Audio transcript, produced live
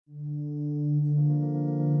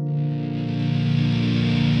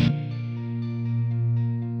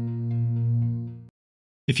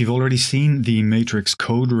If you've already seen the Matrix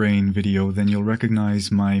Code Rain video, then you'll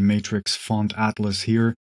recognize my Matrix font atlas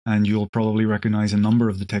here, and you'll probably recognize a number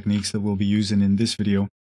of the techniques that we'll be using in this video.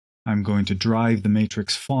 I'm going to drive the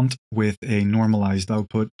Matrix font with a normalized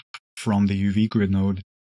output from the UV grid node,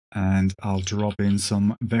 and I'll drop in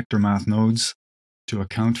some vector math nodes to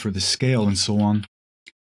account for the scale and so on.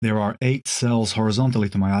 There are 8 cells horizontally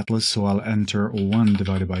to my atlas, so I'll enter 1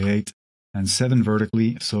 divided by 8, and 7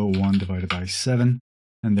 vertically, so 1 divided by 7.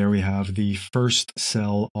 And there we have the first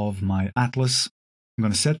cell of my atlas. I'm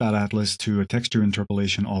going to set that atlas to a texture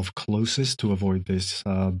interpolation of closest to avoid this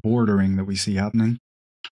bordering that we see happening.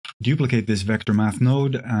 Duplicate this vector math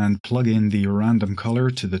node and plug in the random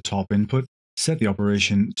color to the top input. Set the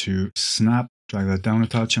operation to snap, drag that down a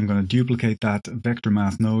touch. I'm going to duplicate that vector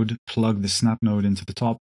math node, plug the snap node into the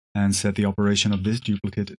top, and set the operation of this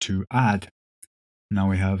duplicate to add. Now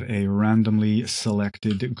we have a randomly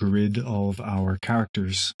selected grid of our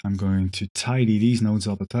characters. I'm going to tidy these nodes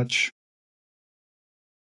up a touch.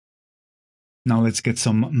 Now let's get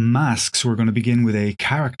some masks. We're going to begin with a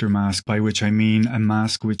character mask, by which I mean a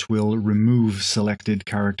mask which will remove selected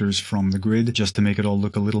characters from the grid, just to make it all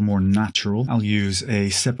look a little more natural. I'll use a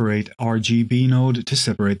separate RGB node to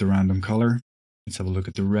separate the random color. Let's have a look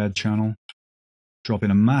at the red channel. Drop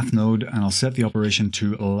in a math node, and I'll set the operation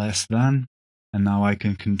to less than. And now I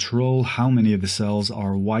can control how many of the cells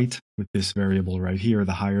are white with this variable right here.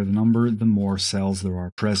 The higher the number, the more cells there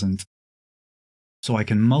are present. So I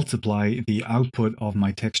can multiply the output of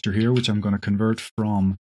my texture here, which I'm going to convert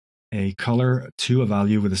from a color to a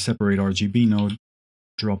value with a separate RGB node.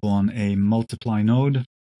 Drop on a multiply node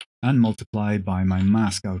and multiply by my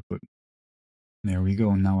mask output. There we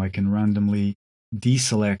go. Now I can randomly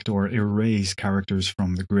deselect or erase characters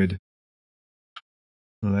from the grid.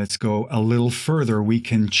 Let's go a little further. We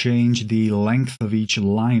can change the length of each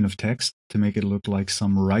line of text to make it look like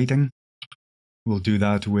some writing. We'll do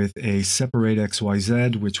that with a separate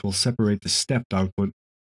XYZ, which will separate the stepped output.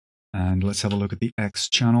 And let's have a look at the X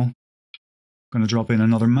channel. I'm going to drop in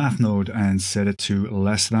another math node and set it to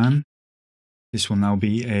less than. This will now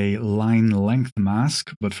be a line length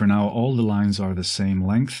mask, but for now all the lines are the same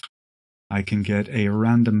length. I can get a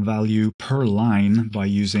random value per line by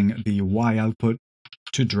using the Y output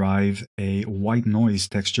to drive a white noise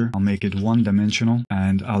texture. I'll make it one-dimensional,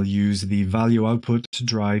 and I'll use the value output to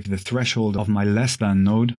drive the threshold of my less than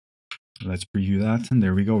node. Let's preview that, and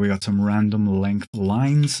there we go. We got some random length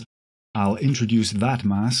lines. I'll introduce that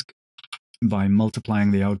mask by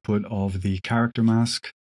multiplying the output of the character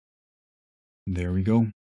mask. There we go.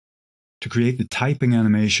 To create the typing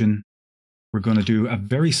animation, we're going to do a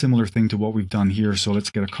very similar thing to what we've done here. So let's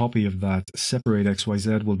get a copy of that separate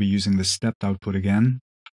XYZ. We'll be using the stepped output again.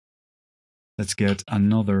 Let's get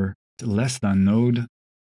another less than node,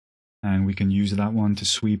 and we can use that one to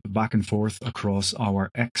sweep back and forth across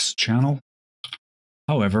our X channel.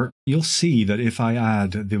 However, you'll see that if I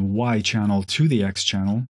add the Y channel to the X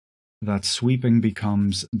channel, that sweeping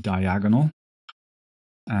becomes diagonal.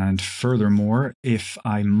 And furthermore, if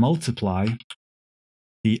I multiply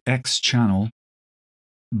the X channel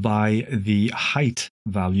by the height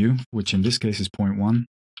value, which in this case is 0.1,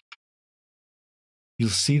 you'll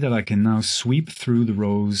see that I can now sweep through the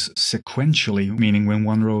rows sequentially, meaning when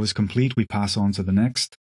one row is complete, we pass on to the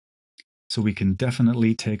next. So we can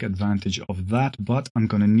definitely take advantage of that, but I'm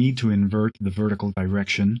going to need to invert the vertical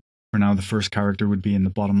direction. For now, the first character would be in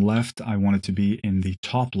the bottom left. I want it to be in the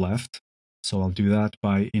top left. So I'll do that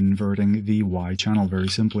by inverting the Y channel very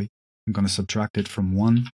simply. I'm going to subtract it from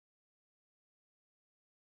 1.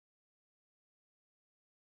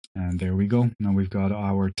 And there we go. Now we've got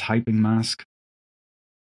our typing mask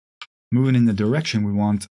moving in the direction we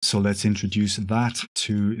want. So let's introduce that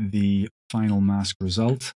to the final mask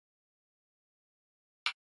result.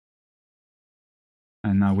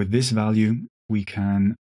 And now with this value, we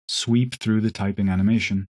can sweep through the typing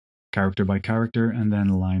animation, character by character, and then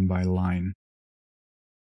line by line.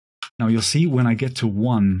 Now you'll see when I get to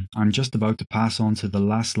 1, I'm just about to pass on to the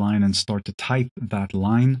last line and start to type that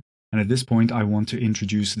line. And at this point, I want to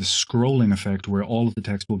introduce the scrolling effect where all of the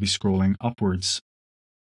text will be scrolling upwards.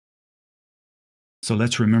 So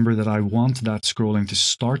let's remember that I want that scrolling to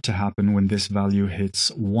start to happen when this value hits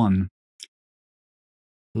 1.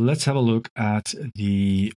 Let's have a look at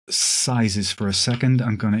the sizes for a second.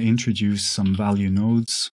 I'm going to introduce some value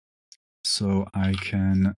nodes so I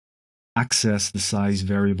can access the size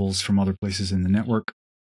variables from other places in the network.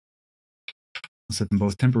 I'll set them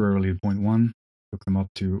both temporarily at 0.1, hook them up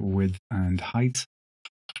to width and height,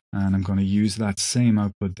 and I'm going to use that same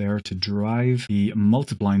output there to drive the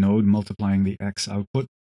multiply node, multiplying the X output.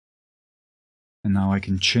 And now I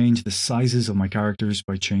can change the sizes of my characters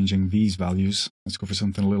by changing these values. Let's go for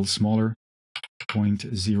something a little smaller,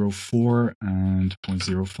 0.04 and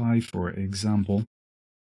 0.05 for example.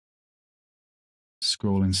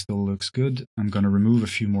 Scrolling still looks good. I'm going to remove a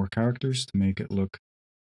few more characters to make it look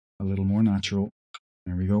a little more natural.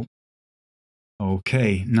 There we go.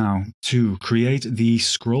 Okay, now to create the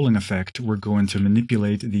scrolling effect, we're going to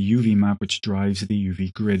manipulate the UV map which drives the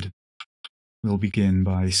UV grid. We'll begin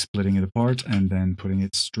by splitting it apart and then putting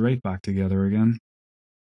it straight back together again.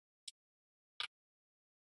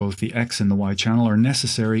 Both the X and the Y channel are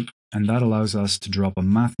necessary, and that allows us to drop a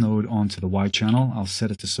math node onto the Y channel. I'll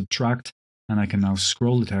set it to subtract, and I can now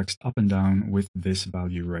scroll the text up and down with this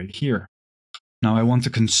value right here. Now I want to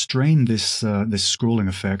constrain this scrolling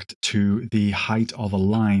effect to the height of a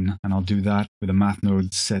line, and I'll do that with a math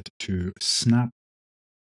node set to snap.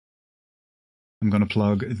 I'm going to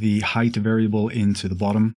plug the height variable into the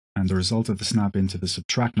bottom and the result of the snap into the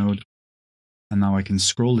subtract node. And now I can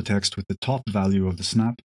scroll the text with the top value of the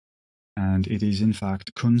snap, and it is in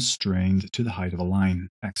fact constrained to the height of a line.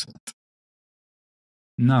 Excellent.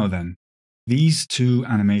 Now then, these two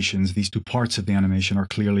animations, these two parts of the animation are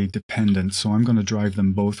clearly dependent, so I'm going to drive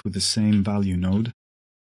them both with the same value node.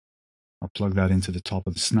 I'll plug that into the top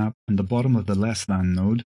of the snap and the bottom of the less than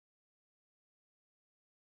node.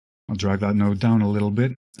 I'll drag that node down a little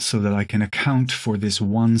bit so that I can account for this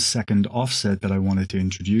 1 second offset that I wanted to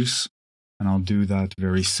introduce. And I'll do that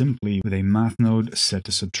very simply with a math node set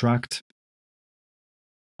to subtract.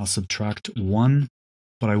 I'll subtract 1,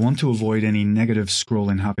 but I want to avoid any negative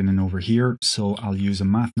scrolling happening over here, so I'll use a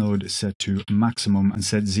math node set to maximum and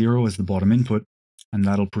set 0 as the bottom input, and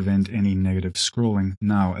that'll prevent any negative scrolling.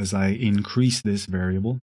 Now, as I increase this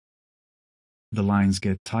variable, the lines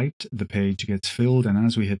get typed, the page gets filled, and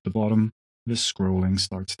as we hit the bottom, the scrolling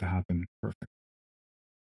starts to happen. Perfect.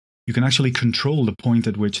 You can actually control the point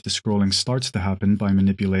at which the scrolling starts to happen by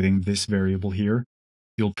manipulating this variable here.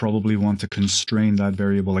 You'll probably want to constrain that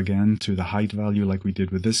variable again to the height value like we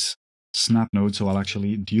did with this snap node, so I'll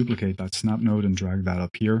actually duplicate that snap node and drag that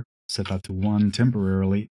up here, set that to 1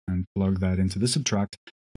 temporarily, and plug that into the subtract.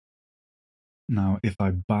 Now, if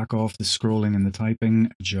I back off the scrolling and the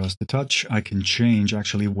typing just a touch, I can change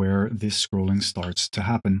actually where this scrolling starts to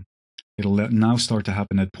happen. It'll now start to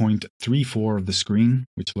happen at 0.34 of the screen,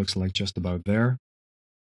 which looks like just about there.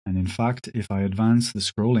 And in fact, if I advance, the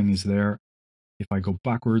scrolling is there. If I go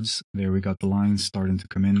backwards, there we got the lines starting to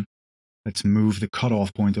come in. Let's move the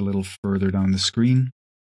cutoff point a little further down the screen.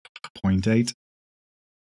 0.8.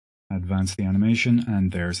 Advance the animation,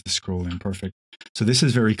 and there's the scrolling. Perfect. So this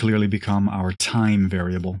has very clearly become our time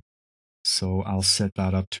variable. So I'll set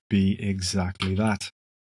that up to be exactly that.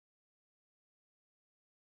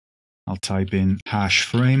 I'll type in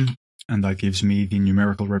 #frame, and that gives me the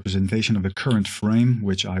numerical representation of the current frame,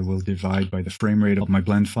 which I will divide by the frame rate of my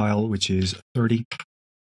blend file, which is 30.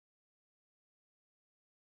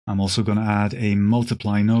 I'm also going to add a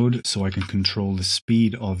multiply node so I can control the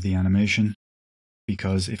speed of the animation.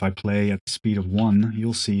 Because if I play at the speed of 1,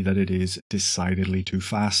 you'll see that it is decidedly too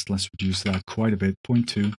fast. Let's reduce that quite a bit,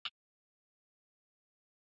 0.2.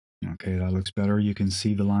 Okay, that looks better. You can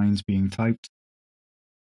see the lines being typed.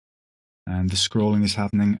 And the scrolling is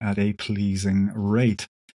happening at a pleasing rate.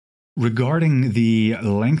 Regarding the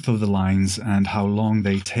length of the lines and how long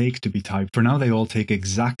they take to be typed, for now they all take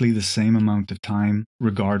exactly the same amount of time,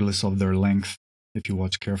 regardless of their length. If you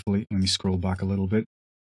watch carefully, let me scroll back a little bit.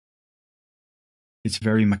 It's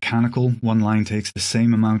very mechanical. One line takes the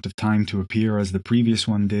same amount of time to appear as the previous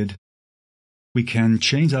one did. We can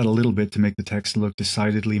change that a little bit to make the text look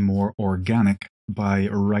decidedly more organic by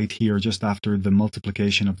right here, just after the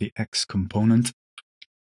multiplication of the X component.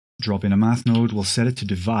 Drop in a math node, we'll set it to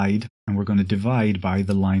divide, and we're going to divide by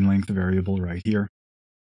the line length variable right here.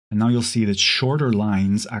 And now you'll see that shorter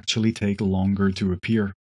lines actually take longer to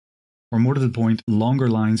appear. Or more to the point, longer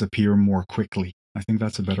lines appear more quickly. I think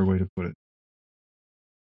that's a better way to put it.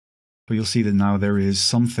 But you'll see that now there is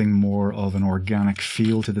something more of an organic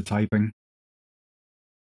feel to the typing.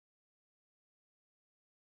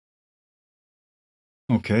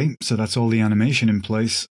 Okay, so that's all the animation in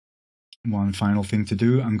place. One final thing to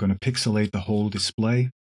do, I'm going to pixelate the whole display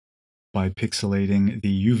by pixelating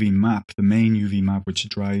the UV map, the main UV map which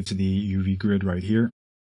drives the UV grid right here.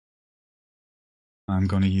 I'm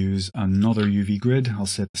going to use another UV grid. I'll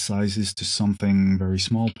set the sizes to something very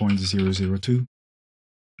small, 0.002.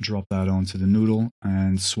 Drop that onto the noodle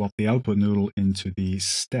and swap the output noodle into the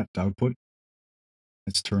stepped output.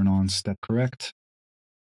 Let's turn on step correct.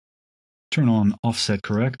 Turn on offset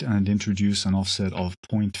correct and introduce an offset of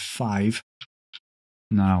 0.5.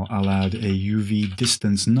 Now I'll add a UV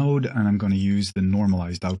distance node, and I'm going to use the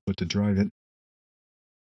normalized output to drive it.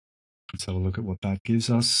 Let's have a look at what that gives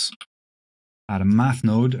us. Add a math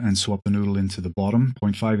node and swap the noodle into the bottom.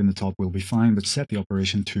 0.5 in the top will be fine, but set the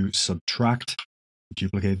operation to subtract.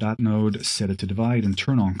 Duplicate that node, set it to divide, and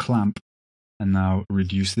turn on clamp. And now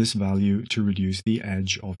reduce this value to reduce the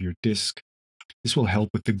edge of your disk. This will help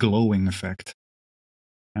with the glowing effect.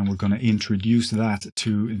 And we're going to introduce that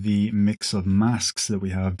to the mix of masks that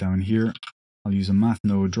we have down here. I'll use a math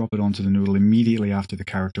node, drop it onto the noodle immediately after the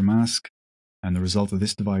character mask. And the result of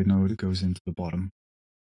this divide node goes into the bottom.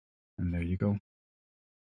 And there you go.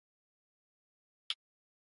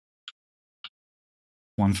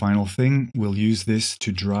 One final thing, we'll use this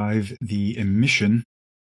to drive the emission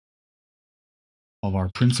of our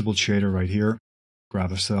principled shader right here.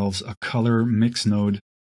 Grab ourselves a color mix node,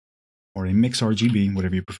 or a mix RGB,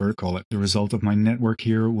 whatever you prefer to call it. The result of my network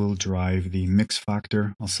here will drive the mix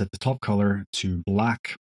factor. I'll set the top color to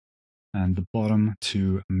black and the bottom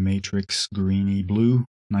to matrix greeny blue,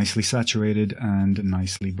 nicely saturated and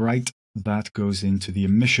nicely bright. That goes into the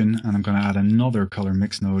emission, and I'm going to add another color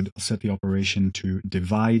mix node. I'll set the operation to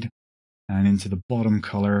divide, and into the bottom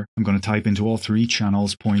color, I'm going to type into all three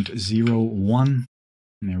channels 0.01.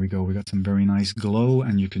 And there we go. We got some very nice glow,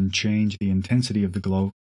 and you can change the intensity of the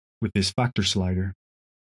glow with this factor slider.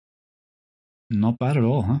 Not bad at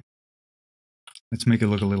all, huh? Let's make it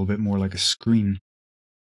look a little bit more like a screen.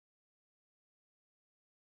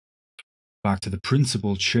 Back to the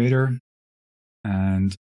principled shader,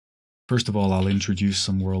 and first of all, I'll introduce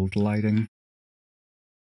some world lighting.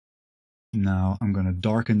 Now I'm going to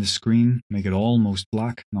darken the screen, make it almost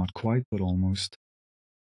black, not quite, but almost.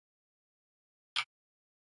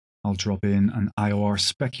 I'll drop in an IOR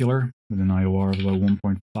specular with an IOR of about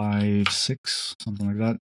 1.56, something like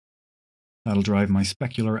that. That'll drive my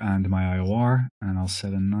specular and my IOR, and I'll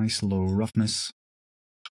set a nice low roughness.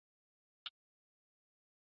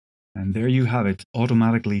 And there you have it,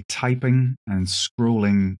 automatically typing and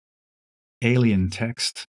scrolling alien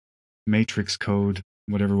text, matrix code,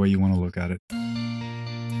 whatever way you want to look at it.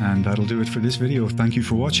 And that'll do it for this video. Thank you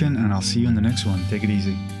for watching, and I'll see you in the next one. Take it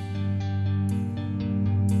easy.